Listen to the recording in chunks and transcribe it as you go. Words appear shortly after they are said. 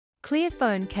Clear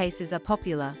phone cases are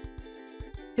popular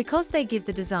because they give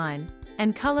the design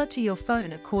and color to your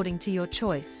phone according to your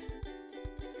choice.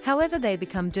 However, they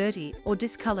become dirty or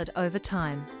discolored over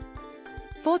time.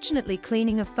 Fortunately,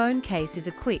 cleaning a phone case is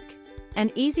a quick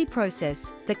and easy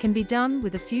process that can be done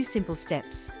with a few simple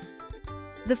steps.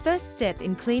 The first step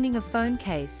in cleaning a phone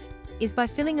case is by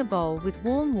filling a bowl with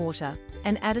warm water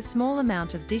and add a small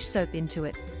amount of dish soap into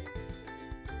it.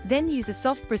 Then use a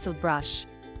soft bristled brush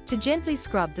to gently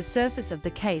scrub the surface of the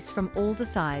case from all the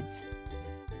sides.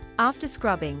 After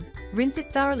scrubbing, rinse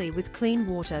it thoroughly with clean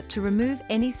water to remove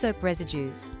any soap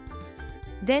residues.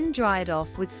 Then dry it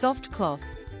off with soft cloth.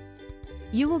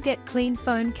 You will get clean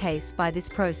phone case by this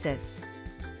process.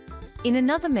 In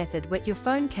another method, wet your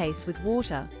phone case with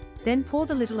water, then pour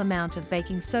the little amount of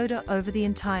baking soda over the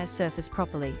entire surface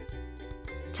properly.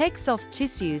 Take soft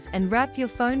tissues and wrap your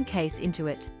phone case into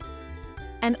it.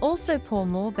 And also pour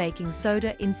more baking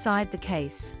soda inside the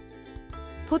case.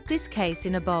 Put this case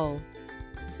in a bowl.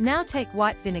 Now take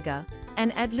white vinegar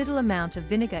and add little amount of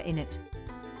vinegar in it.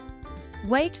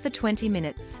 Wait for 20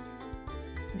 minutes.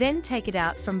 Then take it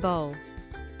out from bowl.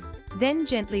 Then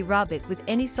gently rub it with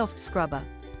any soft scrubber.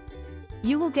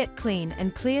 You will get clean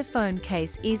and clear phone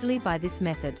case easily by this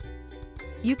method.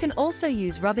 You can also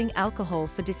use rubbing alcohol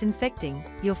for disinfecting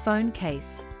your phone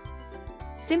case.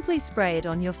 Simply spray it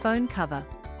on your phone cover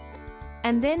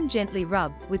and then gently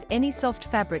rub with any soft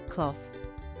fabric cloth.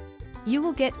 You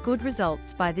will get good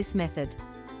results by this method.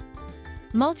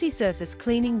 Multi-surface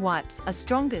cleaning wipes are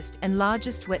strongest and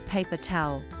largest wet paper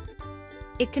towel.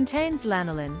 It contains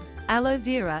lanolin, aloe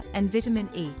vera and vitamin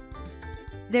E.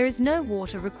 There is no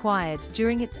water required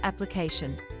during its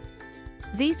application.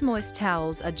 These moist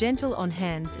towels are gentle on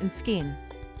hands and skin.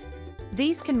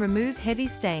 These can remove heavy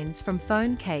stains from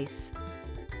phone case.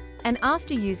 And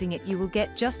after using it, you will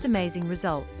get just amazing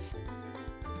results.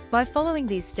 By following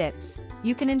these steps,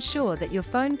 you can ensure that your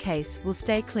phone case will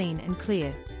stay clean and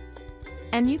clear.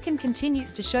 And you can continue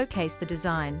to showcase the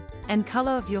design and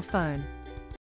color of your phone.